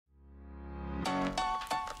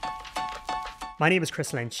My name is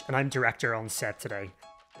Chris Lynch and I'm director on set today.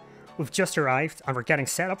 We've just arrived and we're getting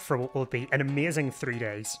set up for what will be an amazing 3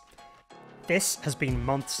 days. This has been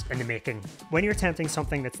months in the making. When you're attempting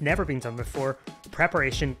something that's never been done before,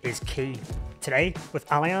 preparation is key. Today, with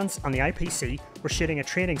Allianz and the IPC, we're shooting a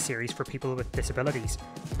training series for people with disabilities,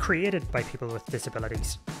 created by people with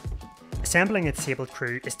disabilities. Assembling a disabled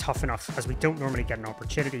crew is tough enough as we don't normally get an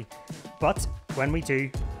opportunity, but when we do,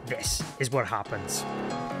 this is what happens.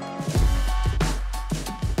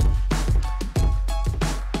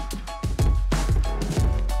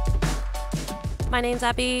 My name's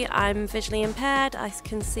Abby, I'm visually impaired. I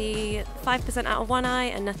can see 5% out of one eye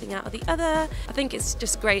and nothing out of the other. I think it's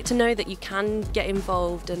just great to know that you can get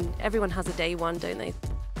involved and everyone has a day one, don't they?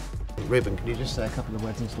 Ruben, can you just say a couple of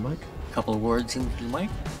words into the mic? A couple of words into the mic.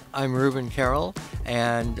 I'm Ruben Carol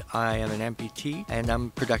and I am an amputee and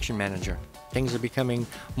I'm production manager. Things are becoming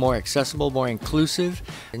more accessible, more inclusive,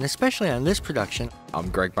 and especially on this production. I'm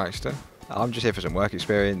Gregg Baxter. I'm just here for some work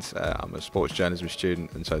experience. I'm a sports journalism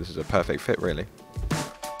student, and so this is a perfect fit, really.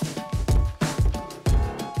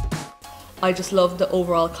 I just love the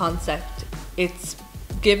overall concept. It's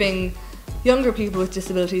giving younger people with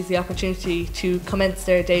disabilities the opportunity to commence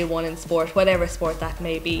their day one in sport, whatever sport that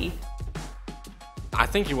may be. I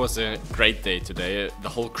think it was a great day today. The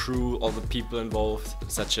whole crew, all the people involved,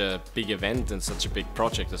 such a big event and such a big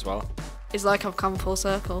project as well. It's like I've come full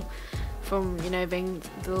circle. From, you know, being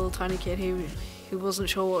the little tiny kid who wasn't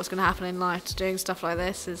sure what was going to happen in life to doing stuff like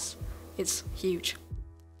this it's huge.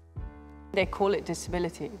 They call it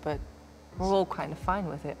disability, but we're all kind of fine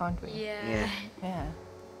with it, aren't we? Yeah.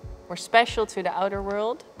 We're special to the outer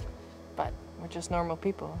world, but we're just normal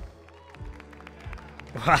people.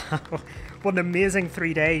 Wow, what an amazing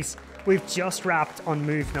 3 days. We've just wrapped on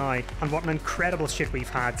Move Now, and what an incredible shoot we've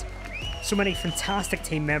had. So many fantastic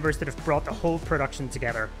team members that have brought the whole production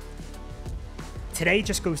together. Today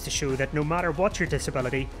just goes to show that no matter what your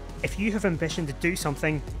disability, if you have ambition to do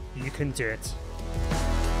something, you can do it.